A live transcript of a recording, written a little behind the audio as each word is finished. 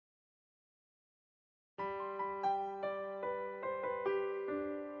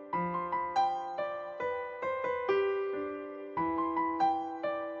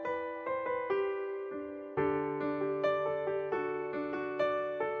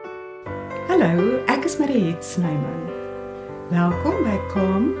Hallo, ek is Mariette Snyman. Welkom by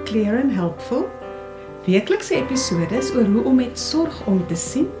Calm, Clear and Helpful. Weeklikse episodes oor hoe om met sorg om te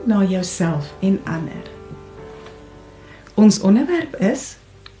sien na jouself en ander. Ons onderwerp is: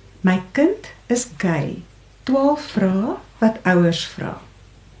 My kind is gay. 12 vrae wat ouers vra.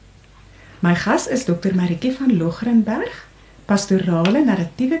 My gas is Dr. Marieke van Logrenberg, pastorale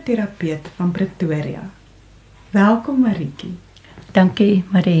narratiewe terapeut van Pretoria. Welkom Marieke. Dankie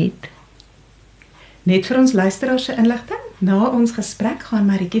Mariette. Net vir ons luisteraars se inligting, na ons gesprek gaan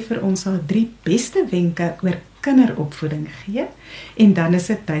Marieke vir ons haar 3 beste wenke oor kinderopvoeding gee en dan is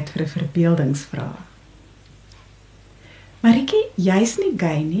dit tyd vir 'n verbeeldingsvraag. Marieke, jy's nie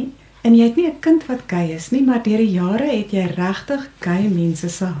gay nie en jy het nie 'n kind wat gay is nie, maar deur die jare het jy regtig gay mense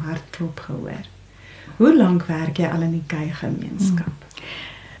se hartklop gehoor. Hoe lank werk jy al in die gay gemeenskap?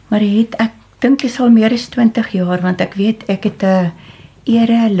 Mariette, ek dink dit is al meer as 20 jaar, want ek weet ek het 'n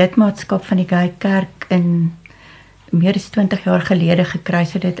ere lidmaatskap van die Gay Kerk in meer as 20 jaar gelede gekry,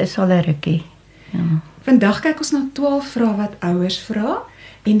 so dit is al 'n rukkie. Ja. Vandag kyk ons na 12 vrae wat ouers vra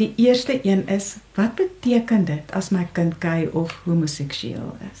en die eerste een is: wat beteken dit as my kind gay of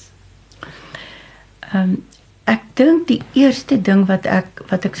homoseksueel is? Ek dink die eerste ding wat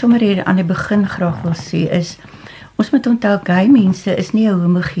ek sommer hier aan die begin graag wil sê is, ons moet onthou gay mense is nie 'n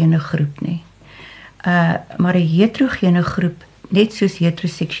homogene groep nie. Maar 'n heterogene groep, net soos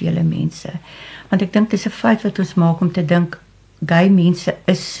heteroseksuele mense. Want ek dink dis 'n feit wat ons maak om te dink gay mense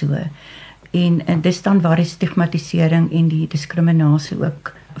is so. En dis dan waar die stigmatisering en die diskriminasie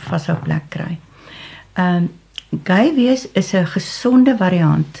ook vashou plek kry. Gay wees is 'n gesonde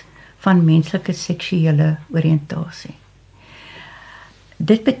variant van menslike seksuele oriëntasie.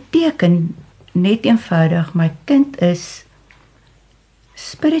 Dit beteken net eenvoudig, my kind is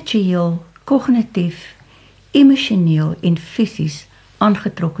spiritueel, kognitief, emosioneel en fisies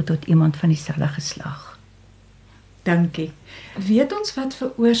aangetrokke tot iemand van dieselfde geslag. Dankie. Weet ons wat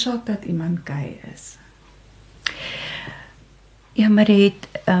veroorsaak dat iemand gay is? Ja, maar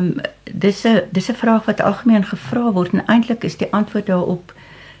dis 'n vraag wat algemeen gevra word en eintlik is die antwoord daarop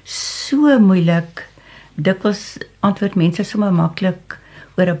so moeilik. Dikwels antwoord mense sommer maklik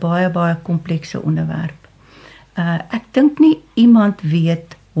oor 'n baie komplekse onderwerp. Ek dink nie iemand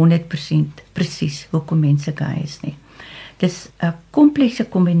weet 100% presies hoekom mense gay is nie. Dis 'n komplekse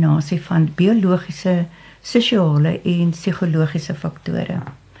kombinasie van biologiese, sosiale en psigologiese faktore.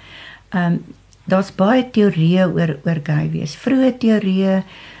 Daar's baie teorieë oor gay wees. Vroeë teorieë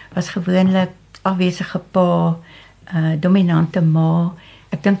was gewoonlik afwesige pa, dominante ma.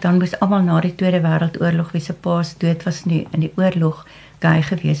 Ek dink dan moes almal na die Tweede Wêreldoorlog wie se pa dood was nie in die oorlog gay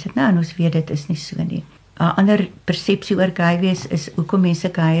gewees het. Nou, en ons weet dit is nie so nie. 'n ander persepsie oor gay wees is hoekom mense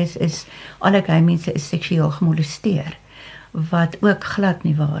gay is alle gay mense is seksueel gemolesteer, wat ook glad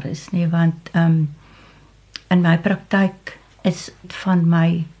nie waar is nie, want in my praktyk is van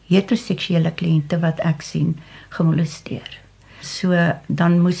my heteroseksuele kliënte wat ek sien gemolesteer. So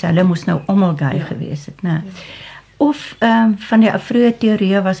dan moes hulle nou almal gay gewees het, né? Of van die vroeë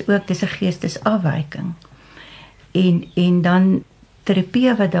teorieë was ook dis 'n geestesafwyking. En dan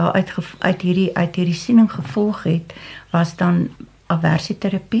terapie wat daar uit hierdie siening gevolg het, was dan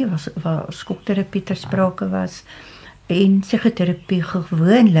aversieterapie, waar skokterapie ter sprake was, en psigoterapie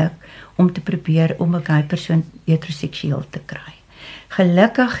gewoonlik om te probeer om 'n gay persoon heteroseksueel te kry.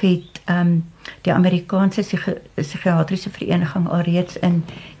 Gelukkig het die Amerikaanse psigiatriese vereniging alreeds in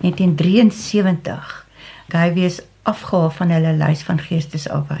 1973 gay wees afgehaal van hulle lys van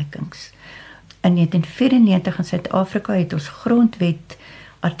geestesafwykings. In 1994 in Suid-Afrika het ons grondwet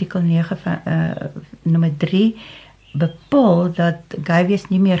artikel 9 van nommer 3 bepaal dat gay wees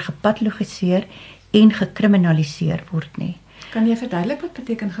nie meer gepatologiseer en gekriminaliseer word nie. Kan jy verduidelik wat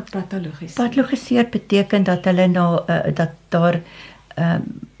beteken gepatologiseer? Patologiseer beteken dat hulle dat daar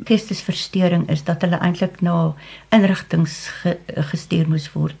geestesversteuring is, dat hulle eintlik na inrigtings gestuur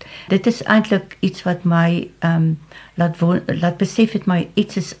moes word. Dit is eintlik iets wat my laat besef het my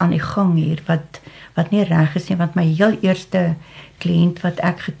iets is aan die gang hier wat nie reg is nie, want my heel eerste kliënt wat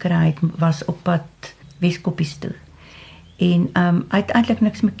ek gekry het was op pad Weskoppies toe. En uiteindelik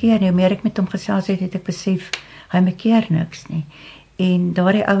niks mekeer nie. Hoe meer ek met hom gesels het ek besef hy mekeer niks nie. En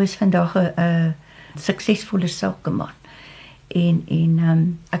daardie ou is vandag 'n suksesvolle sakeman. En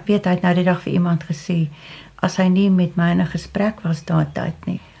ek weet hy het nou die dag vir iemand gesê, as hy nie met my in 'n gesprek was daai tyd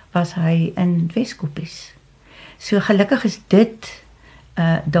nie, was hy in Weskoppies. So gelukkig is dit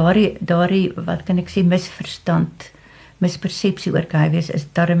daardie wat kan ek sê mispersepsie oor gay wees is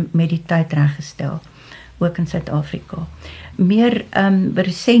darm met die tyd reggestel, ook in Suid-Afrika. Meer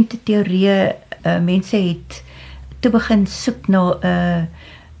resente teorieë, mense het toe begin soek na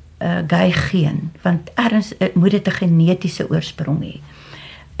gay geen, want ergens moet dit 'n genetiese oorsprong hê.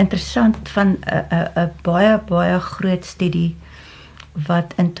 Interessant van 'n baie groot studie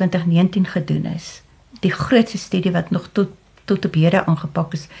wat in 2019 gedoen is. Die grootste studie wat nog tot op hede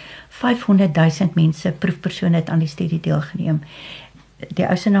aangepak is. 500,000 mense, proefpersone het aan die studie deelgeneem. Die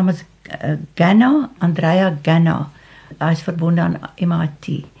ou se naam is Andrea Ganna. Hy is verbonde aan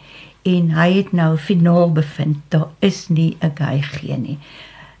MIT. En hy het nou finaal bevind, daar is nie 'n gay geen nie.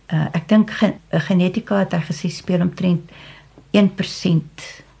 Ek dink genetika het hy gesê speel omtrent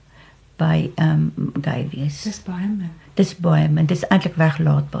 1% by gay wees. Dis baie min. Dis baie min, dis eintlik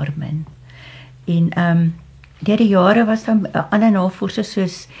weglaatbaar min. En deur die jare was daar ander navorsers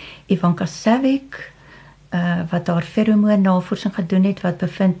soos Ivanka Savic, wat daar feromoon navorsing gedoen het, wat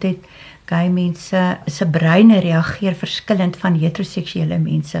bevind het gay mense se breine reageer verskillend van heteroseksuele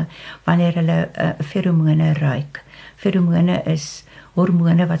mense wanneer hulle feromone ruik. Feromone is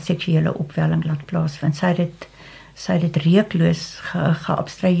hormone wat seksuele opwelling laat plaasvind. Sy het dit reukloos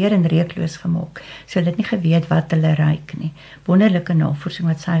geabstraheer en reukloos gemaak. So hulle het nie geweet wat hulle ruik nie. Wonderlike navorsing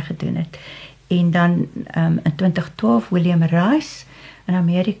wat sy gedoen het. En dan in 2012 William Rice in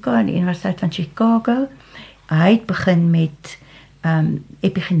Amerika aan die Universiteit van Chicago, hy het begin met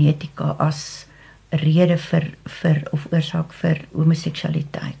epigenetika as rede vir of oorsaak vir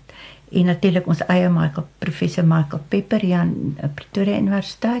homoseksualiteit. En natuurlik ons eie professor Michael Pepper hier aan Pretoria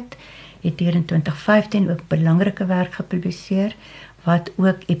Universiteit het hier in 2015 ook belangrike werk gepubliseer wat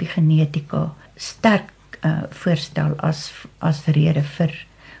ook epigenetika sterk voorstel as rede vir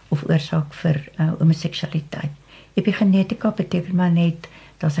of oorsaak vir homoseksualiteit. Epigenetika beteken maar net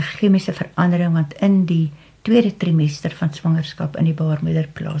daar's 'n chemiese verandering wat in die tweede trimester van swangerskap in die baarmoeder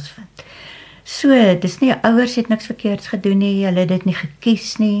plaasvind. So, dis nie ouers het niks verkeerds gedoen nie, hulle het dit nie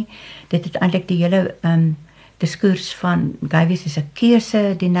gekies nie. Dit het eintlik die hele diskurs van gay wees is 'n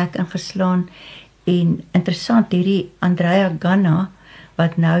keuse die nek ingeslaan. En interessant, hierdie Andrea Ganna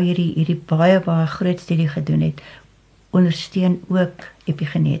wat nou hierdie baie groot studie gedoen het, ondersteun ook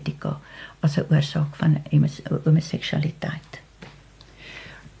epigenetika as 'n oorsaak van homoseksualiteit.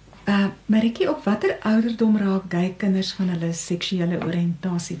 Maritjie, op watter ouderdom raak gay kinders van hulle seksuele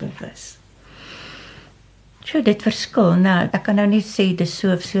oriëntasie bewus? So, dit verskil. Nou, ek kan nou nie sê dis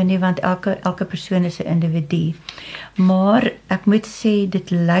so of so nie, want elke persoon is 'n individu. Maar ek moet sê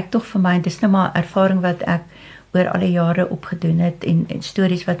dit lyk tog vir my, dis nou maar ervaring wat ek oor al die jare opgedoen het en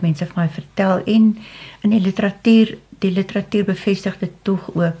stories wat mense vir my vertel en in die literatuur bevestig dit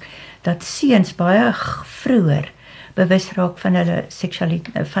tog ook dat seuns baie vroeër bewus raak van hulle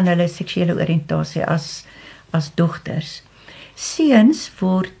seksuele oriëntasie as dogters. Seuns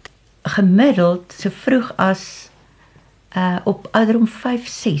word gemiddeld so vroeg as op ouderdom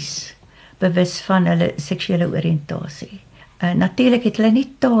 5-6 bewus van hulle seksuele oriëntasie. Natuurlik het hulle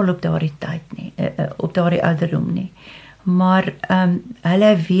nie taal op daardie tyd nie, op daardie ouderdom nie. Maar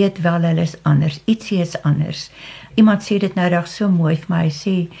hulle weet wel hulle is anders, ietsie is anders. Iemand sê dit nou reg so mooi vir my, hy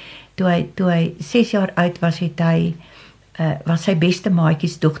sê toe hy 6 jaar oud was, was sy beste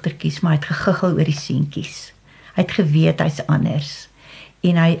maatjies dogtertjies, maar hy het gegiggel oor die seentjies. Hy het geweet hy's anders.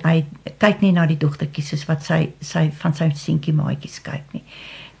 En hy kyk nie na die dogtertjies soos wat sy van sy seentjie maatjies kyk nie.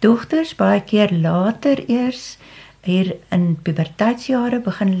 Dogters baie keer later eers hier in puberteitsjare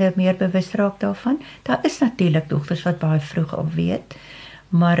begin hulle meer bewus raak daarvan. Daar is natuurlik dogters wat baie vroeg al weet,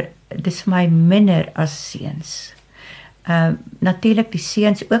 maar dis vir my minder as seuns. Natuurlik die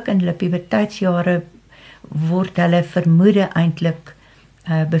seuns ook in hulle puberteitsjare word hulle vermoede eintlik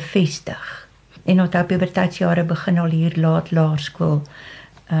bevestig. En onthou puberteitsjare begin al hier laerskool.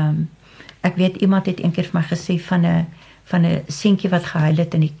 Ek weet iemand het eendag vir my gesê van 'n seentjie wat gehuil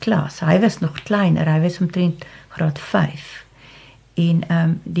het in die klas. Hy was nog kleiner, hy was omtrent graad 5. En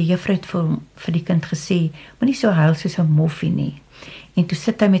die juffrou het vir die kind gesê, moenie so huil soos 'n moffie nie. En toe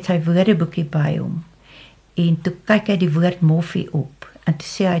sit hy met sy woordeboekie by hom. En toe kyk hy die woord moffie op. En toe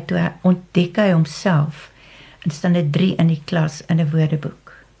sê hy, toe ontdek hy homself in standaard 3 in die klas in 'n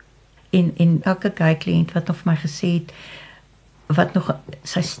woordeboek. En elke gay kliënt wat nog vir my gesê het, wat nog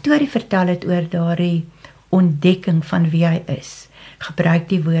sy storie vertel het oor daardie ontdekking van wie hy is, gebruik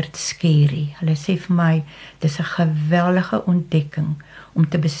die woord scary. Hulle sê vir my, dis 'n geweldige ontdekking om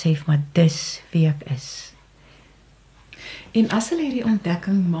te besef, maar dis wie ek is. En as hulle hierdie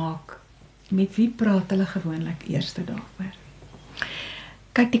ontdekking maak, met wie praat hulle gewoonlik eers daaroor?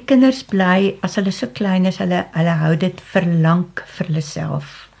 Kyk, die kinders bly, as hulle so klein is, hulle hou dit verlang vir hulle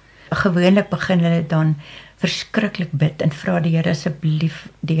self. Gewoonlik begin hulle dan verskriklik bid en vra die Here asseblief,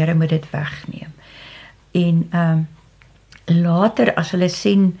 die Here moet dit wegneem. En later as hulle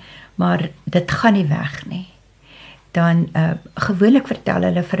sien, maar dit gaan nie weg nie. dan gewoonlik vertel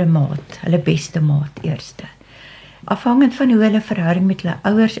hulle vir 'n maat, hulle beste maat eerste. Afhangend van hoe hulle verhouding met hulle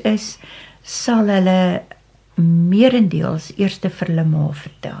ouers is, sal hulle meerendeels eerste vir hulle ma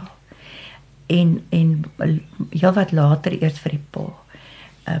vertel. En heel wat later eers vir die pa.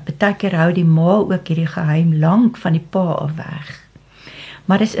 Partykeer hou die ma ook hierdie geheim lank van die pa af weg.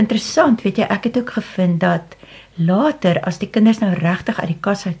 Maar dis interessant, weet jy, ek het ook gevind dat later, as die kinders nou regtig uit die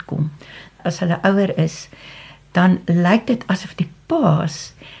kas uitkom, as hulle ouer is, dan lyk dit asof die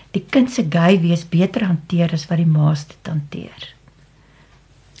paas die kind se gay wees beter hanteer as wat die ma's dit hanteer.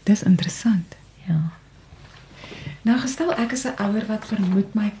 Dis interessant. Ja. Nou gestel ek is 'n ouer wat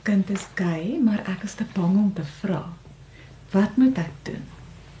vermoed my kind is gay, maar ek is te bang om te vra. Wat moet ek doen?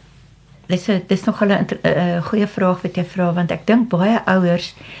 Dis nog 'n goeie vraag wat jy vra, want ek dink baie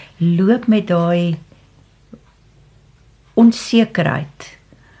ouers loop met daai onsekerheid.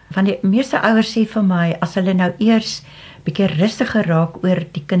 Want die meeste ouers sê vir my, as hulle nou eers bietjie rustiger raak oor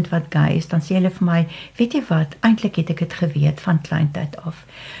die kind wat gay is, dan sê hulle vir my, weet jy wat, eintlik het ek dit geweet van kleintyd af.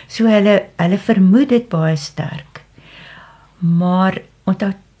 So hulle vermoed dit baie sterk. Maar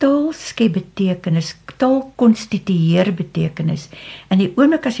onthou, taal skep betekenis, taal konstitueer betekenis. En die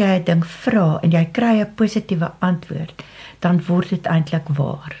oomblik as jy 'n ding vra en jy kry 'n positiewe antwoord, dan word dit eintlik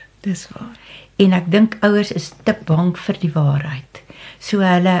waar. Dis waar. En ek dink ouers is te bang vir die waarheid. So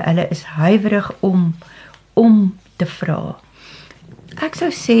hulle is huiwerig om te vra. Ek sou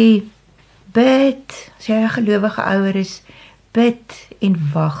sê, bid, as jy 'n gelowige ouer is, bid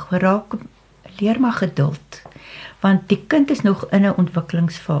en wag, leer maar geduld. Want die kind is nog in 'n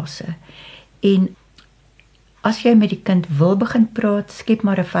ontwikkelingsfase. En as jy met die kind wil begin praat, skep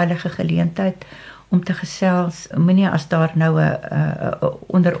maar 'n veilige geleentheid om te gesels. Moenie as daar nou 'n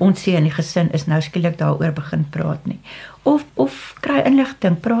onder ons sê in die gesin is nou skielik daaroor begin praat nie. Of kry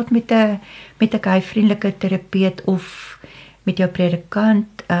inligting, praat met 'n gay vriendelike terapeut of met jou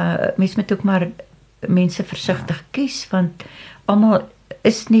predikant. Mens moet ook maar mense versigtig kies, want almal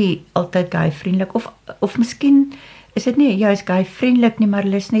is nie altyd gay vriendelik, of miskien is dit nie juist gay vriendelik nie, maar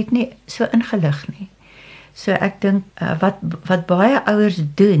hulle is net nie so ingelig nie. So ek dink wat baie ouers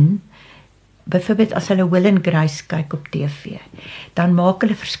doen, byvoorbeeld as hulle Will and Grace kyk op TV, dan maak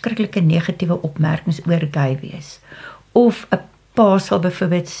hulle verskriklike negatiewe opmerkings oor gay wees. Of 'n pa sal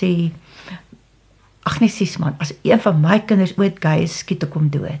byvoorbeeld sê, ag nee sis man, as een van my kinders ooit gay is, skiet ek hom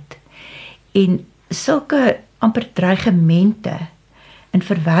dood. En sulke amper dreigemente en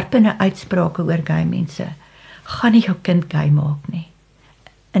verwerpende uitsprake oor gay mense gaan nie jou kind gay maak nie.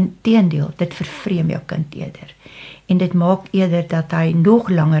 Inteendeel, dit vervreem jou kind eerder. En dit maak eerder dat hy nog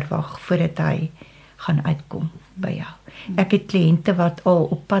langer wag voordat hy gaan uitkom by jou. Ek het kliënte wat al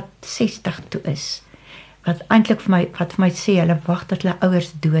op pad 60 toe is, wat eintlik vir my sê, hulle wag dat hulle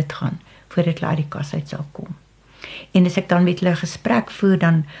ouers doodgaan voordat hulle uit die kas uit sal kom. En as ek dan met hulle gesprek voer,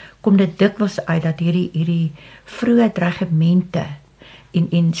 dan kom dit dikwels uit dat hierdie vroeë dreigemente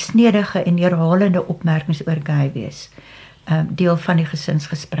en snedige en herhalende opmerkings oor gay wees deel van die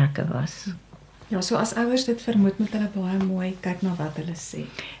gesinsgesprekke was. Ja, so as ouers dit vermoed, moet hulle baie mooi kyk na wat hulle sê.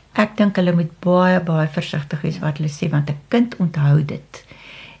 Ek dink hulle moet baie versigtig wees wat hulle sê, want 'n kind onthou dit.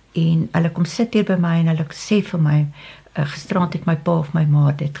 En hulle kom sit hier by my en hulle sê vir my, gisterand het my pa of my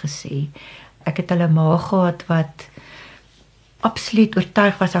ma dit gesê. Ek het hulle ma gehad wat absoluut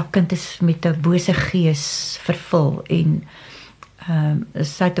oortuig was haar kind is met 'n bose gees vervul, en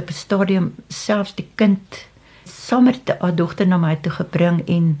sy het op 'n stadium selfs die kind saam met haar dogter na my toe gebring,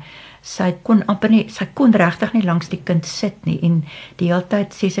 en sy kon regtig nie langs die kind sit nie, en die hele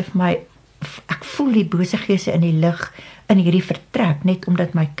tyd sê sy vir my, ek voel die bose geese in die lug in hierdie vertrek, net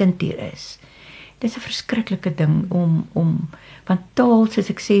omdat my kind hier is. Dit is 'n verskriklike ding want taal, soos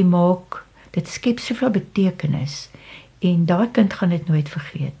ek sê, dit skep soveel betekenis, en daai kind gaan dit nooit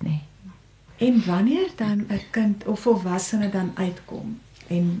vergeet nie. En wanneer dan 'n kind of volwassene dan uitkom,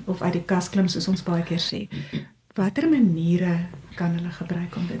 of uit die kas klim, soos ons baie keer sê, watter maniere kan hulle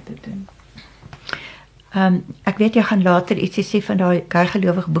gebruik om dit te doen? Ek weet jy gaan later ietsie sê van daai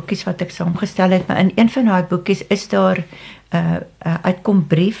gelowige boekies wat ek saamgestel het, maar in een van daai boekies is daar 'n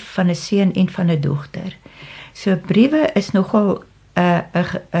uitkombrief van 'n seun en van 'n dogter. So briewe is nogal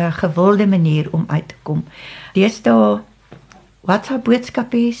 'n gewilde manier om uit te kom. Deesdae WhatsApp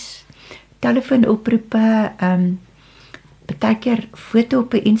boodskapies, telefoonoproepe, partykeer foto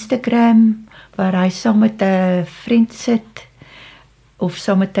op 'n Instagram waar hy saam met 'n vriend sit, of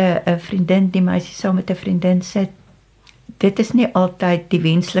saam met 'n vriendin, die meisie saam met 'n vriendin sit. Dit is nie altyd die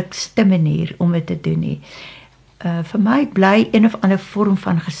wenslikste manier om dit te doen nie. Vir my bly een of ander vorm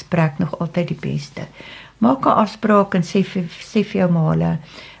van gesprek nog altyd die beste. Maak 'n afspraak en sê vir jou ma,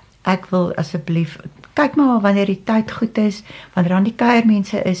 ek wil asseblief kyk maar wanneer die tyd goed is, wanneer dan die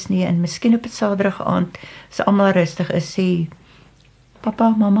kuiermense is nie, en miskien op 'n Saterdag aand, as almal rustig is, sê, papa,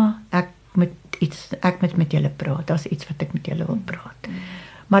 mamma, ek moet met julle praat, daar's iets wat ek met julle wil praat.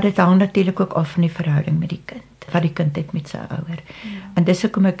 Maar dit hang natuurlik ook af van die verhouding met die kind, wat die kind het met sy ouer. En dis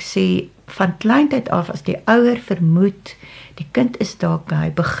hoekom ek sê, van kleintyd af, as die ouer vermoed, die kind is dalk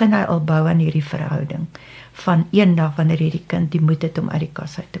gay, begin hy al bou aan hierdie verhouding, van eendag wanneer hierdie kind die moed het om uit die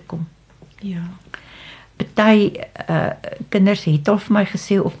kas uit te kom. Ja. Party kinders het al vir my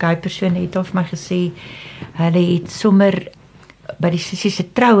gesê, of gay persone het al vir my gesê, hulle het sommer by die sussie se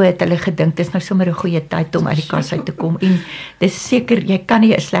troue het hulle gedink dis nou sommer 'n goeie tyd om uit die kas uit te kom, en dis seker jy kan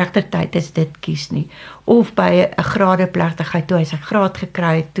nie 'n slegter tyd as dit kies nie. Of by 'n gradeplegtigheid toe hy sy graad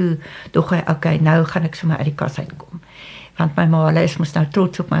gekry het, toe dog hy okay, nou gaan ek sommer uit die kas uitkom. Want my ma, hulle is mos nou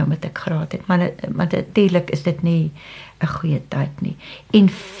trots op my omdat ek graad het, maar natuurlik is dit nie 'n goeie tyd nie. En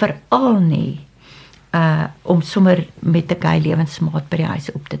veral nie om sommer met 'n gay lewensmaat by die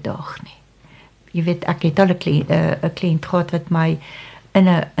huis op te daag nie. Jy weet, ek het al 'n kliënt gehad wat my in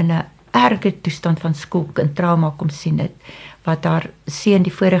 'n erge toestand van skok en trauma kom sien het, wat haar seun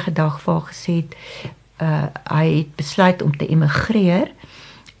die vorige dag vir haar gesê het, hy het besluit om te emigreer,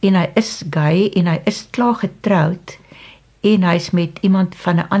 en hy is gay, en hy is klaar getroud, en hy is met iemand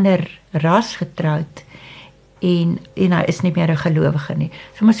van 'n ander ras getroud, en hy is nie meer 'n gelowige nie.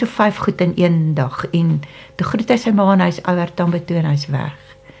 Sommige so 5 goed in een dag, en toe groet hy sy ma en hy's ouer tambe toe en hy's weg.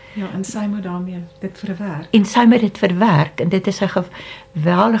 Ja, en sy moet daarmee dit verwerk. En sy moet dit verwerk, en dit is 'n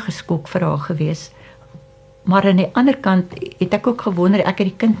geweldige skok vir haar gewees. Maar aan die ander kant het ek ook gewonder, ek het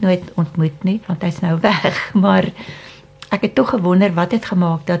die kind nooit ontmoet nie, want hy's nou weg, maar ek het tog gewonder wat het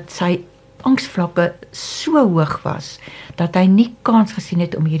gemaak dat sy angsvlakke so hoog was, dat hy nie kans gesien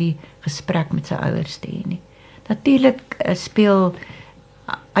het om hierdie gesprek met sy ouers te hê nie. Natuurlik speel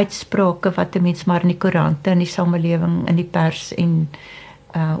uitsprake wat 'n mens maar in die koerante, in die samelewing, in die pers en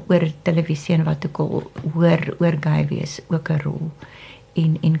oor televisie en wat ook al oor gay wees ook 'n rol.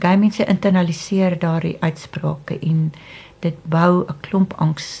 En gay mense internaliseer daardie uitsprake, en dit bou 'n klomp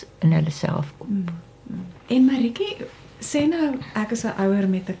angs in hulle self op. En Maritjie, sê nou ek is 'n ouer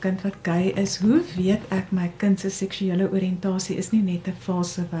met 'n kind wat gay is, hoe weet ek my kind se seksuele oriëntasie is nie net 'n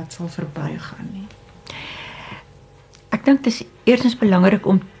fase wat sal verbygaan nie? Ek dink dit is eerstens belangrik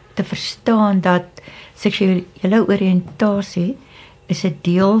om te verstaan dat seksuele oriëntasie is 'n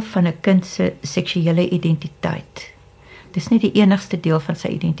deel van 'n kind se seksuele identiteit. Dis nie die enigste deel van sy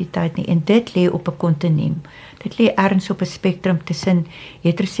identiteit nie, en dit lê op 'n kontinuum. Dit lê ergens op 'n spektrum tussen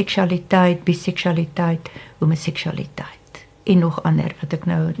heteroseksualiteit, biseksualiteit, homoseksualiteit en nog ander wat ek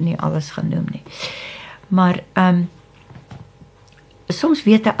nou nie alles gaan noem nie. Maar soms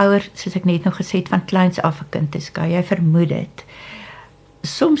weet 'n ouer, soos ek net nou gesê het, van kleins af 'n kind is gay, jy vermoed dit.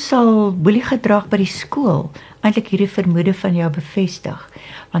 Soms sal boeliegedrag by die skool eintlik hierdie vermoede van jou bevestig,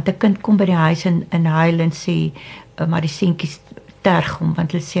 want 'n kind kom by die huis en huil en sê, maar die seentjies terg hom,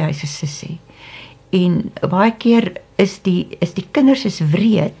 want hulle sê hy's 'n sussie. En baie keer is die kinders is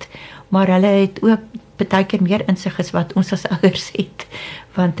wreed, maar hulle het ook baie keer meer insig as wat ons as ouers het,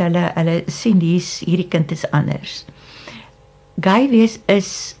 want hulle sien hierdie kind is anders. Gay wees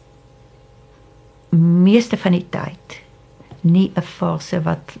is meeste van die tyd nie 'n fase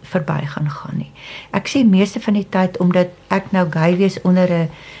wat verby gaan nie. Ek sê meeste van die tyd omdat ek nou gay wees onder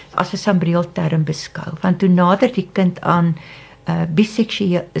as 'n sambreelterm beskou, want hoe nader die kind aan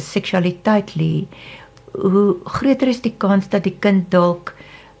biseksualiteit lê, hoe groter is die kans dat die kind dalk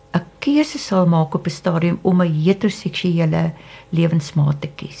 'n keuse sal maak op 'n stadium om 'n heteroseksuele lewensmaat te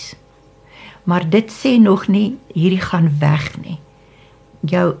kies. Maar dit sê nog nie hierdie gaan weg nie.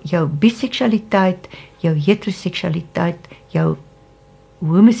 Jou biseksualiteit, jou heteroseksualiteit, jou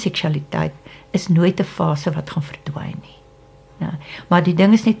homoseksualiteit is nooit 'n fase wat gaan verdwyn nie. Ja, maar die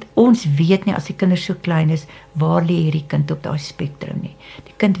ding is net, ons weet nie as die kinders so klein is, waar lê hierdie kind op daai spektrum nie.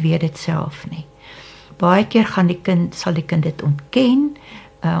 Die kind weet dit self nie. Baie keer sal die kind dit ontken.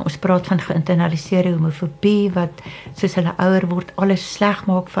 Ons praat van geïnternaliseerde homofobie, wat soos hulle ouer word, alles sleg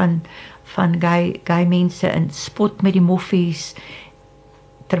maak van gay mense en spot met die moffies,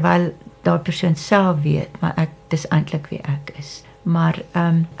 terwyl daai persoon self weet, maar dis eintlik wie ek is. Maar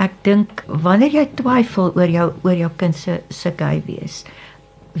ek dink, wanneer jy twyfel oor jou kind se gay wees,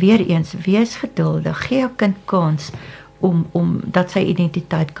 weer eens, wees geduldig, gee jou kind kans om dat sy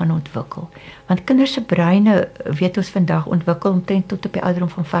identiteit kan ontwikkel. Want kinders se breine, weet ons vandag, ontwikkel omtrent tot op die ouderdom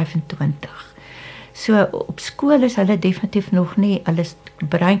van 25. So op skool is hulle definitief nog nie, hulle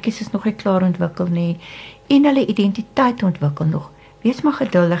breintjies is nog nie klaar ontwikkel nie, en hulle identiteit ontwikkel nog. Wees maar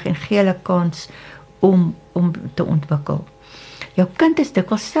geduldig en gee hulle kans om te ontwikkel. Jou kind is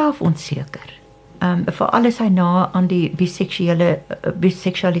dikwels self onseker. vir alles hy na aan die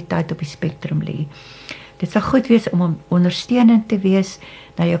biseksualiteit op die spektrum lê. Dit sal goed wees om ondersteunend te wees,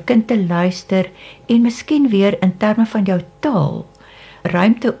 na jou kind te luister en miskien weer in terme van jou taal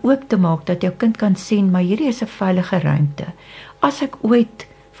ruimte oop te maak dat jou kind kan sien, maar hierdie is 'n veilige ruimte. As ek ooit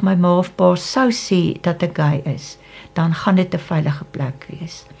vir my ma of pa sou sê dat ek gay is, dan gaan dit 'n veilige plek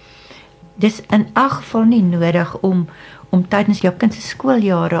wees. Dis in elk geval nie nodig om tydens jou kind se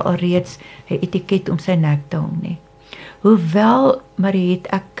skooljare alreeds 'n etiket om sy nek te hang nie. Hoewel, Mariet,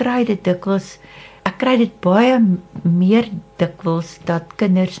 ek kry dit baie meer dikwels dat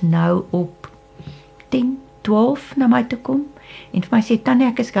kinders nou op 10, 12 na my toe kom en vir my sê, Tannie,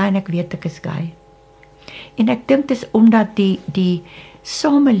 ek is gay en ek weet ek is gay. En ek dink dis omdat die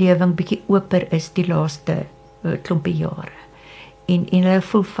samelewing bietjie oper is die laaste klompie jare. En hulle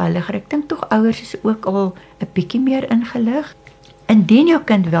voel veiliger. Ek dink tog ouers is ook al 'n bietjie meer ingelig. Indien jou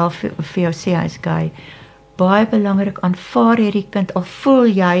kind wel vir jou sê hy is gay, baie belangrik, aanvaar hierdie kind, al voel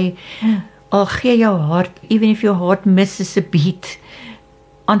jy, al gee jou hart, even if your heart misses a beat,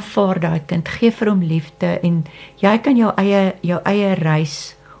 aanvaar daai kind, gee vir hom liefde en jy kan jou eie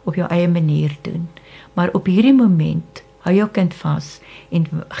reis op jou eie manier doen. Maar op hierdie moment, hou jou kind vas en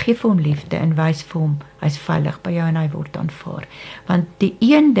gee vir hom liefde en wys vir hom, hy's veilig by jou en hy word aanvaar. Want die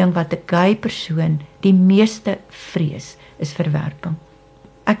een ding wat 'n gay persoon die meeste vrees, is verwerping.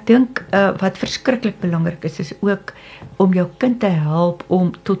 Ek dink wat verskriklik belangrik is ook om jou kind te help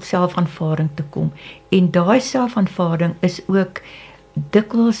om tot selfaanvaarding te kom. En daai selfaanvaarding is ook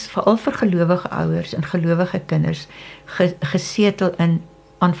dikwels veral vir gelowige ouers en gelowige kinders gesetel in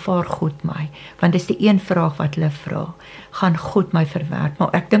aanvaar God my, want dis die een vraag wat hulle vra, gaan God my verwerp? Maar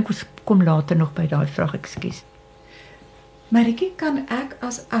ek dink ons kom later nog by daai vraag, ekskuus. Maritjie, kan ek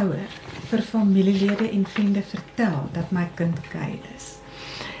as ouer vir familielede en vriende vertel dat my kind gay is?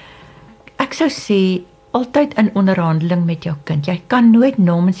 Ek sou sê, altyd in onderhandeling met jou kind, jy kan nooit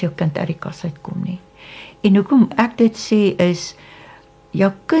namens jou kind uit die kas uitkom nie. En hoekom ek dit sê is,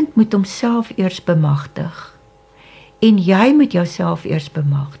 jou kind moet homself eers bemagtig. En jy moet jouself eers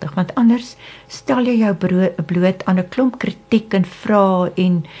bemagtig, want anders stel jy jou bloot aan 'n klomp kritiek en vrae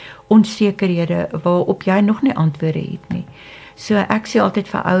en onsekerhede waarop jy nog nie antwoorde het nie. So ek sê altyd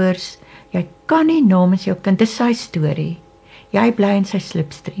vir ouers, jy kan nie namens jou kind, dis sy storie. Jy bly in sy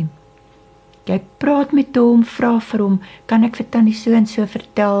slipstream. Jy praat met hom, vra vir hom, kan ek vir Tannie so en so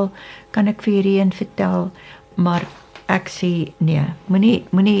vertel, kan ek vir hierdie een vertel, maar ek sê nee,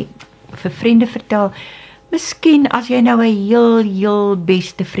 moenie vir vriende vertel. Miskien as jy nou 'n heel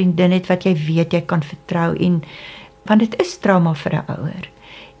beste vriendin het wat jy weet jy kan vertrou en want dit is trauma vir 'n ouer.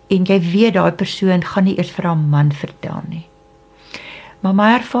 En jy weet daai persoon gaan nie eers vir haar man vertel nie. Maar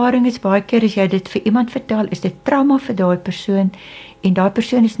my ervaring is baie keer as jy dit vir iemand vertel, is dit trauma vir daai persoon en daai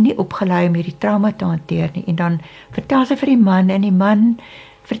persoon is nie opgelei om hierdie trauma te hanteer nie en dan vertel sy vir die man en die man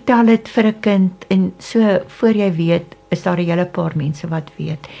vertel dit vir 'n kind en so voor jy weet is daar 'n hele paar mense wat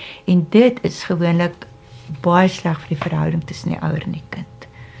weet. En dit is gewoonlik baie sleg vir die verhouding tussen die ouer en die kind.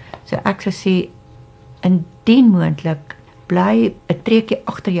 So ek sou sê, indien moontlik, bly 'n treukie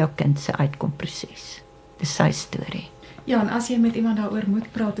agter jou kind se uitkomproses. Dis sy storie. Ja, en as jy met iemand daaroor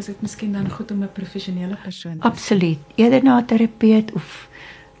moet praat, is dit miskien dan goed om 'n professionele persoon te Absoluut. Eerder na 'n terapeut of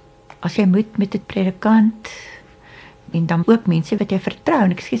as jy moet met 'n predikant en dan ook mense wat jy vertrou.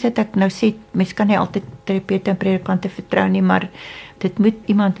 En ek sê dat ek nou sê, mense kan nie altyd terapeute en predikante vertrou nie, maar dit moet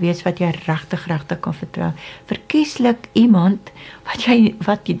iemand wees wat jy regtig kan vertrou. Verkieslik iemand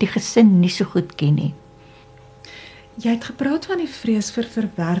wat die gesin nie so goed ken nie. Jy het gepraat van die vrees vir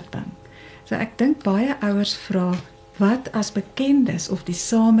verwerping. So ek dink baie ouers vra, wat as bekendes of die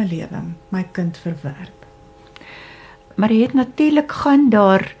samelewing my kind verwerp? Maar jy het natuurlik gaan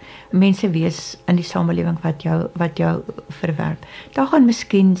daar mense wees in die samelewing wat jou verwerp. Daar gaan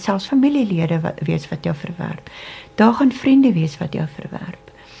miskien selfs familielede wees wat jou verwerp. Daar gaan vriende wees wat jou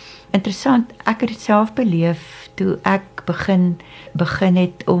verwerp. Interessant, ek het dit self beleef toe ek begin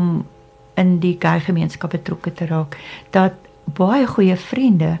het om in die gay gemeenskap betrokke te raak, dat baie goeie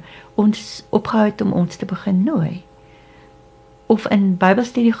vriende ons opgehou het om ons te begin nooi. Of in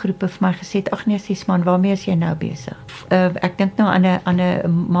Bybelstudiegroepe vir my gesê, ag nee, Sisman, waarmee is jy nou besig? Ek dink nou aan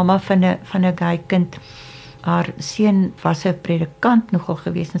 'n mamma van 'n gay kind. Haar seun was 'n predikant nogal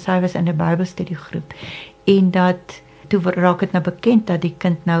geweest en sy was in 'n Bybelstudiegroep. En dat toe raak dit nou bekend dat die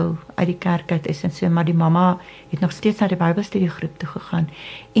kind nou uit die kerk uit is en so, maar die mamma het nog steeds na die Bybelstudiegroep toe gegaan.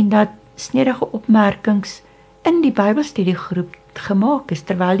 En dat snedige opmerkings in die Bybelstudiegroep gemaak is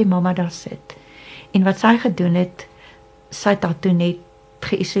terwyl die mamma daar sit. En wat sy gedoen het, sy het haar toe net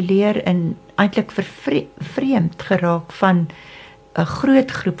geïsoleer en eintlik vervreemd geraak van 'n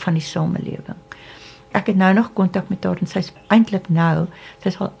groot groep van die samelewing. Ek het nou nog kontak met haar en sy's eintlik nou,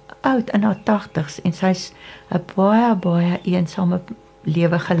 sy's al oud in haar 80's en sy's 'n baie eensame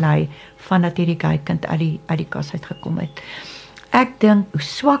lewe gelei vandat hierdie geykind uit die kas uitgekom het. Ek dink hoe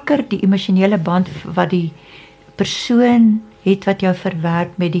swakker die emosionele band wat die persoon het wat jou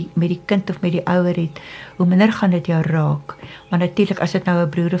verwerp met die kind of met die ouer het, hoe minder gaan dit jou raak. Maar natuurlik as dit nou 'n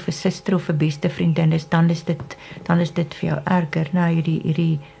broer of 'n suster of 'n beste vriendin is, dan is dit vir jou erger, nou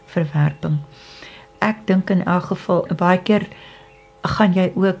hierdie verwerping. Ek dink in elk geval baie keer gaan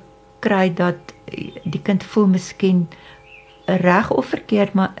jy ook kry dat die kind voel miskien reg of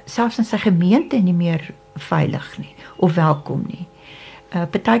verkeerd, maar selfs in sy gemeente nie meer veilig nie of welkom nie.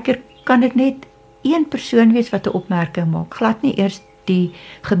 Partykeer kan dit net een persoon wees wat 'n opmerking maak, glad nie eers die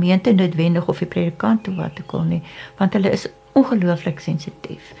gemeente noodwendig of die predikant of wat ook al nie, want hulle is ongelooflik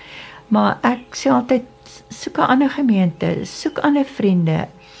sensitief. Maar ek sê altyd, soek 'n ander gemeente, soek ander vriende,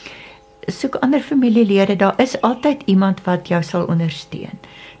 soek ander familielede, daar is altyd iemand wat jou sal ondersteun.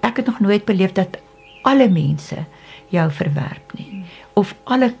 Ek het nog nooit beleef dat alle mense jou verwerp nie, of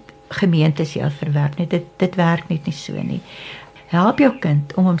alle gemeentes jou verwerp nie, dit werk net nie so nie. Help jou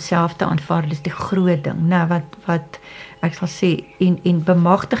kind om homself te aanvaar, dis die groot ding, nou wat ek sal sê, en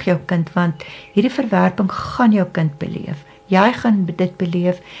bemagtig jou kind, want hierdie verwerping gaan jou kind beleef. Jy gaan dit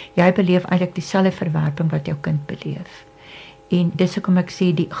beleef, jy beleef eintlik dieselfde verwerping wat jou kind beleef. En dis hoekom ek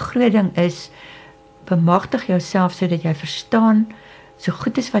sê, die groot ding is, bemagtig jouself sodat jy verstaan, so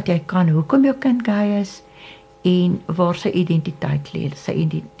goed as wat jy kan, hoekom jou kind gay is, en waar sy identiteit lê. Sy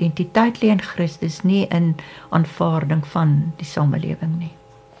identiteit lê in Christus, nie in aanvaarding van die samelewing nie.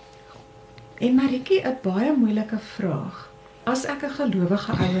 En Marietjie, 'n baie moeilike vraag. As ek 'n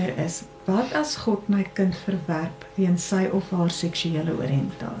gelowige ouer is, wat as God my kind verwerp weens sy of haar seksuele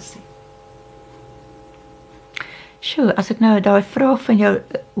oriëntasie? Sjoe, as ek nou daai vraag van jou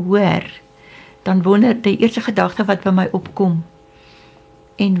hoor, dan wonder die eerste gedagte wat by my opkom,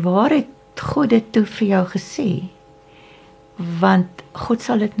 en waar het God dit toe vir jou gesê? Want God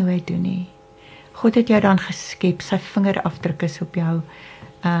sal dit nooit doen nie. God het jou dan geskep, sy vingerafdruk is op jou,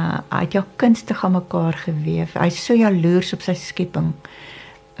 hy het jou kunstig aan mekaar geweef, hy is so jaloers op sy skepping.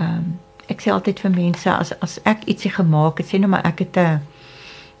 Ek sê altyd vir mense, as ek ietsie gemaak het, sê nou maar ek het 'n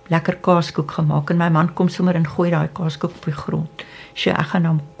lekker kaaskoek gemaak, en my man kom sommer en gooi daai kaaskoek op die grond. Sjoe, ek gaan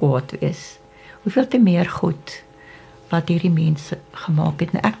hom kwaad wees. Hoeveel te meer goed wat hierdie mense gemaak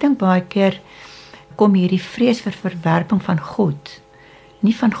het. Nou, ek dink baie keer kom hierdie vrees vir verwerping van God,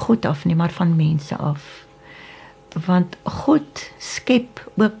 nie van God af nie, maar van mense af. Want God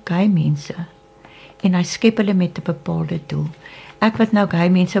skep ook gay mense, en hy skep hulle met 'n bepaalde doel. Ek wat nou gay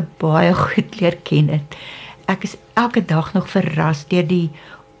mense baie goed leer ken het, ek is elke dag nog verras deur die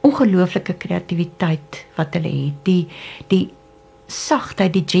ongelooflike kreatiwiteit wat hulle het, die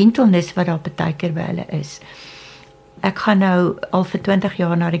sagtheid, die gentleness wat daar baie keer by hulle is. Ek gaan nou al vir 20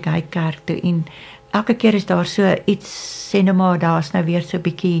 jaar na die gay kerk toe, en elke keer is daar so iets, sê nou maar, daar's nou weer so 'n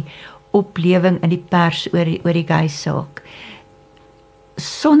bietjie oplewing in die pers oor die gay saak.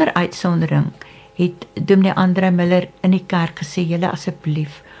 Sonder uitsondering het Dominee Andre Miller in die kerk gesê, julle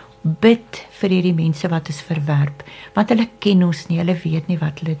asseblief bid vir hierdie mense wat is verwerp, want hulle ken ons nie, hulle weet nie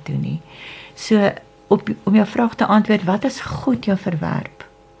wat hulle doen nie. So, om jou vraag te antwoord, wat as God jou verwerp?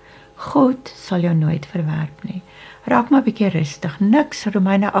 God sal jou nooit verwerp nie. Raak maar 'n bietjie rustig,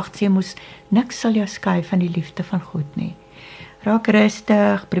 Romeine 8 sê mos, niks sal jou skei van die liefde van God nie. Raak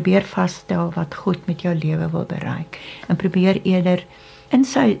rustig, probeer vasstel wat God met jou lewe wil bereik, en probeer eerder in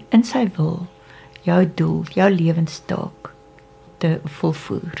sy wil, jou doel, jou lewenstaak te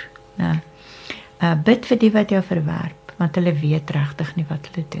volvoer. Bid vir die wat jou verwerp, want hulle weet regtig nie wat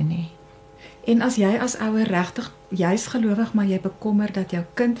hulle doen nie. En as jy as ouer regtig, jy's gelowig, maar jy bekommer dat jou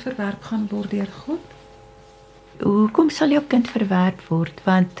kind verwerp gaan word deur God? Hoekom sal jou kind verwerp word?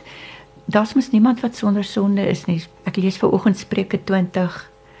 Want daar's mos niemand wat sonder sonde is nie. Ek lees vanoggend Spreuke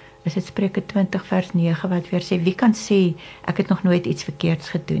 20, is dit Spreuke 20 vers 9 wat weer sê, wie kan sê, ek het nog nooit iets verkeerds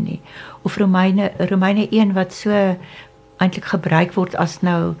gedoen nie? Of Romeine 1 wat so eintlik gebruik word as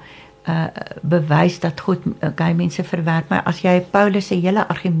nou bewys dat God gay mense verwerp, maar as jy Paulus se hele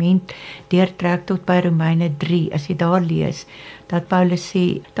argument deurtrek tot by Romeine 3, as jy daar lees, dat Paulus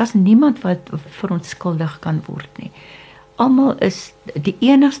sê, daar's niemand wat verontskuldig kan word nie. Almal is, die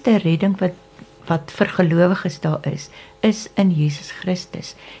enigste redding wat vir gelowiges daar is in Jesus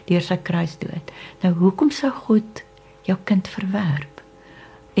Christus, deur sy kruisdood. Nou, hoekom sou God jou kind verwerp?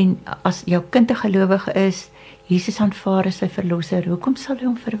 En as jou kind 'n gelowige is, Jesus aanvaar as sy verlosser, hoekom sal hy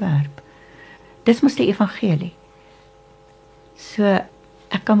hom verwerp? Dis mos die evangelie. So,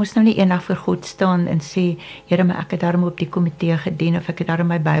 ek kan mos nou nie eendag voor God staan en sê, Here, maar ek het daarom op die komitee gedien of ek het daarom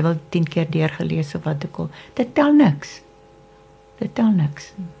my Bybel 10 keer deurgelees of wat ook al. Dit tel niks. Dit tel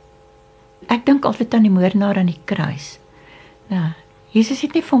niks. Ek dink altyd aan die moordenaar aan die kruis. Ja, Jesus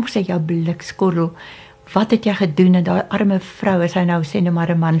het nie vir hom gesê, jou blikskorrel, wat het jy gedoen en daai arme vrou, as hy nou sê nou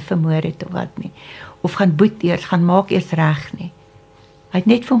maar 'n man vermoor het of wat nie. Of gaan boet eers, gaan maak eers reg nie. Hy het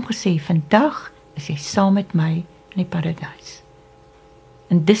net vir hom gesê, vandag is jy saam met my in die paradys.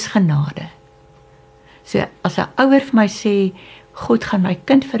 En dis genade. So as 'n ouer vir my sê, God gaan my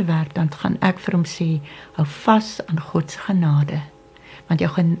kind verwerp, dan gaan ek vir hom sê, hou vas aan God se genade. Want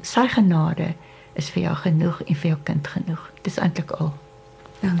sy genade is vir jou genoeg en vir jou kind genoeg. Dis eintlik al.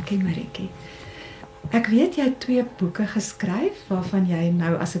 Dankie Maritjie. Ek weet jy het 2 boeke geskryf waarvan jy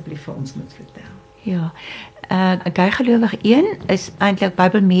nou asseblief vir ons moet vertel. Ja, Gay Gelowig 1 is eintlik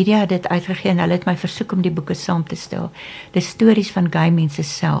Bible Media het dit uitgegee en hulle het my versoek om die boeke saam te stel. Dis stories van gay mense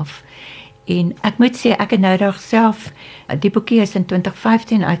self. En ek moet sê, ek het nou dag self, die boekie is in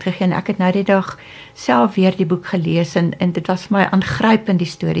 2015 uitgegee en ek het nou die dag self weer die boek gelees en dit was vir my aangrypend die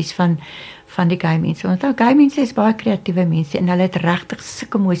stories van die gay mense. Want nou, gay mense is baie kreatiewe mense en hulle het regtig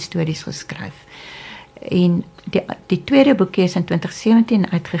sulke mooi stories geskryf. En die tweede boekie is in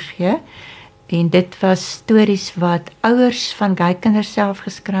 2017 uitgegee en dit was stories wat ouers van gay kinders self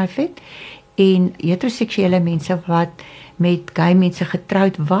geskryf het en heteroseksuele mense wat met gay mense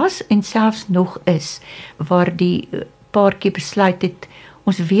getroud was en selfs nog is, waar die paartjie besluit het,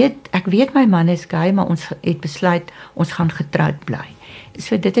 ek weet my man is gay, maar ons het besluit, ons gaan getroud bly.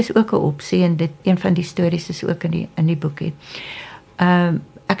 So dit is ook 'n opsie en een van die stories is ook in die boekie.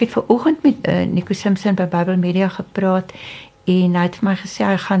 Ek het vanoggend met Nico Simpson by Bible Media gepraat en hy het vir my gesê,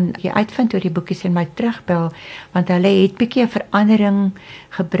 hy gaan uitvind oor die boekies en my terugbel, want hulle het bietjie 'n verandering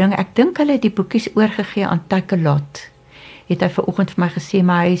gebring. Ek dink hulle het die boekies oorgegee aan Takealot. Het hy vanoggend vir my gesê,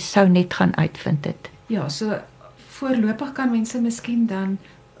 maar hy sou net gaan uitvind dit. Ja, so voorlopig kan mense miskien dan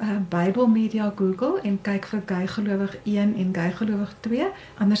Bible Media Google en kyk vir Gay Gelowig 1 en Gay Gelowig 2,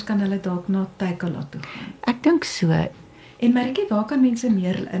 anders kan hulle dalk na Takealot toe gaan. Ek dink so. En Maritjie, waar kan mense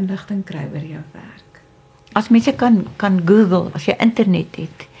meer inligting kry oor jou werk? As mense kan Google, as jy internet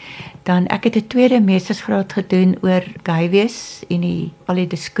het, dan ek het 'n tweede meestersgraad gedoen oor gay wees en al die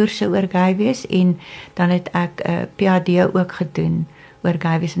diskurse oor gay wees en dan het ek 'n PhD ook gedoen oor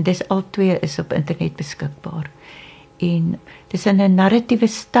gay wees en dis al twee is op internet beskikbaar. En dis in 'n narratiewe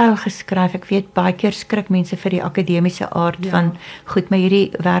styl geskryf. Ek weet baie keer skrik mense vir die akademiese aard van goed, maar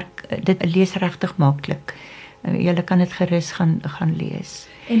hierdie werk dit lees regtig maklik. Julle kan dit gerus gaan lees.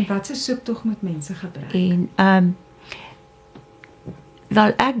 En wat se soektog moet mense gebruik? En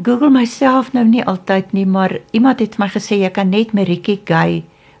wel ek Google myself nou nie altyd nie, maar iemand het my gesê jy kan net Maritjie Gay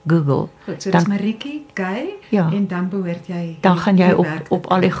Google. Goed, so dis Maritjie Gay en dan behoort jy dan gaan jy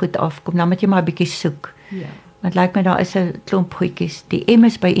op al die goed afkom. Dan moet jy maar 'n bietjie soek. Ja. Want lyk my daar is 'n klomp goedjies. Die M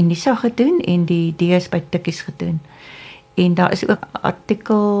is by Unisa gedoen en die D is by Tikkies gedoen. En daar is ook 'n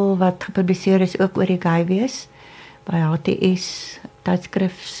artikel wat gepubliseer is ook oor die gay wees by HTS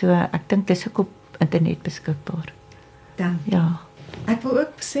tydskrif. So ek dink dis ook op internet beskikbaar. Dankie. Ja. Ek wil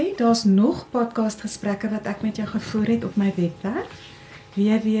ook sê daar's nog podcastgesprekke wat ek met jou gevoer het op my webwerf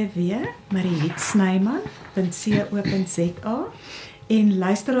www.marietsnyman.co.za en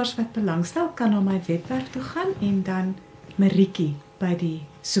luisteraars wat belangstel kan na my webwerf toe gaan en dan Maritjie by die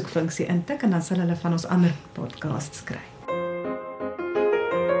soekfunksie intik en dan sal hulle van ons ander podcasts kry.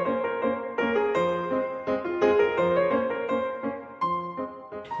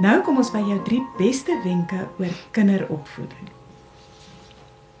 Nou kom ons by jou 3 beste wenke oor kinderopvoeding.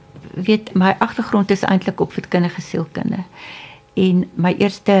 Weet, my agtergrond is eintlik opvoedkundige sielkunde. En my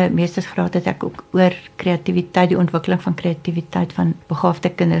eerste meestersgraad het ek ook oor kreatiwiteit, die ontwikkeling van kreatiwiteit van begaafde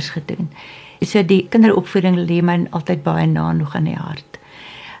kinders gedoen. So die kinderopvoeding lê my altyd baie na nog aan die hart.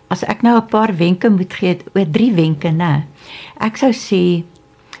 As ek nou 'n paar wenke moet gee oor 3 wenke, né? Ek sou sê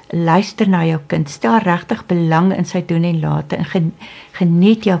luister na jou kind, stel regtig belang in sy doen en late en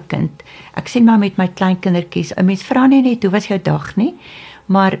geniet jou kind. Ek sien maar met my klein kindertjies, 'n mens vra nie net hoe was jou dag nie,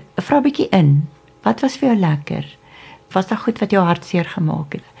 maar vra 'n bietjie in. Wat was vir jou lekker? Was daar goed wat jou hartseer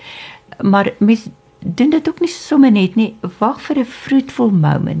gemaak het? Maar mens doen dit ook nie sommer net nie. Wag vir 'n fruitful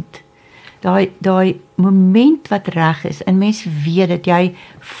moment. Daai moment wat reg is en mens weet dit, jy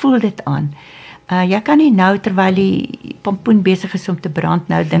voel dit aan. Jy kan nie nou terwyl die pompoen besig is om te brand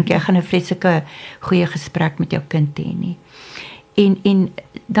nou dink jy gaan 'n vreeslike goeie gesprek met jou kind hê nie. En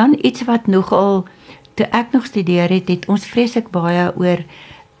dan iets wat nogal toe ek nog studeer het ons vreeslik baie oor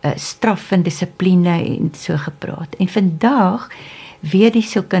straf en dissipline en so gepraat. En vandag weet die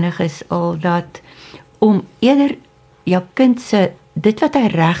sielkundiges al dat om eerder jou kind se dit wat hy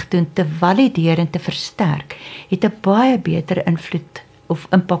reg doen te valideer en te versterk, het 'n baie beter invloed of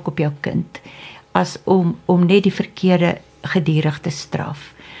impak op jou kind as om net die verkeerde gedurig te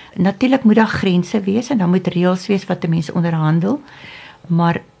straf. Natuurlik moet daar grense wees en dan moet reëls wees wat 'n mens onderhandel,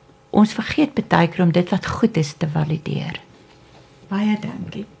 maar ons vergeet baie keer om dit wat goed is te valideer. Baie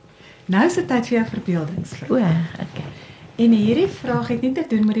dankie. Nou is dit tyd vir jou verbeeldingsvraag. Okay. En hierdie vraag het nie te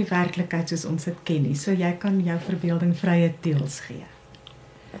doen met die werklikheid soos ons dit ken nie, so jy kan jou verbeelding vrye teels gee.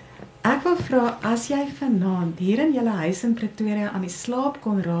 Ek wil vra, as jy vanaand hier in julle huis in Pretoria aan die slaap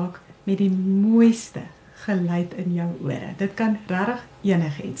kon raak met die mooiste geluid in jou ore. Dit kan regtig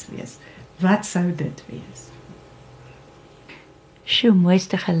enigiets wees. Wat sou dit wees? Sjoe,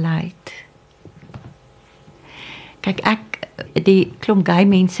 mooiste geluid. Kyk, die klomp gay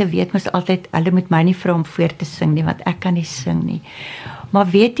mense weet mos altyd, hulle moet my nie vra om voor te sing nie, want ek kan nie sing nie. Maar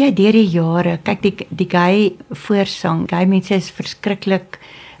weet jy, deur die jare, kyk die gay voorsang, gay mense is verskriklik,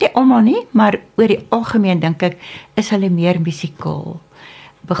 nie almal nie, maar oor die algemeen dink ek, is hulle meer musikaal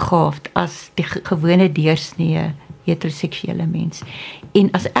begaafd as die gewone deursnee heteroseksuele mens.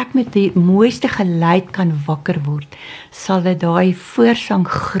 En as ek met die mooiste geluid kan wakker word, sal dit daai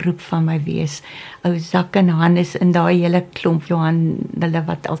voorsanggroep van my wees. Ou Zak en Hannes in daai hele klomp Johan, hulle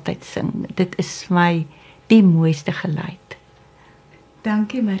wat altyd sing. Dit is vir my die mooiste geluid.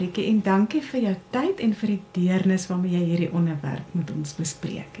 Dankie Marieke en dankie vir jou tyd en vir die deernis waarmee jy hierdie onderwerp met ons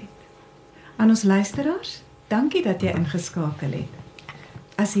bespreek het. Aan ons luisteraars, dankie dat jy ingeskakel het.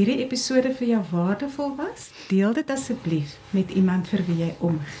 As hierdie episode vir jou waardevol was, deel dit asseblief met iemand vir wie jy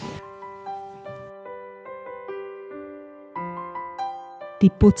omgee.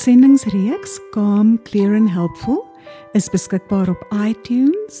 Die potsendingsreeks Calm, Clear and Helpful is beskikbaar op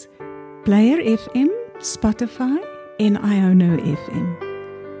iTunes, Player FM, Spotify en Iono FM.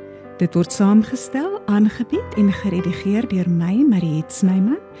 Dit word saamgestel, aangebied en geredigeer deur my, Mariet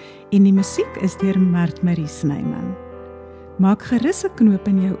Snyman, en die musiek is deur Mart Marie Snyman. Maak gerus 'n knoop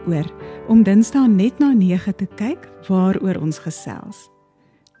in jou oor om Dinsdae net na 9 te kyk waaroor ons gesels.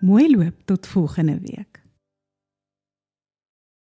 Mooi loop tot volgende week.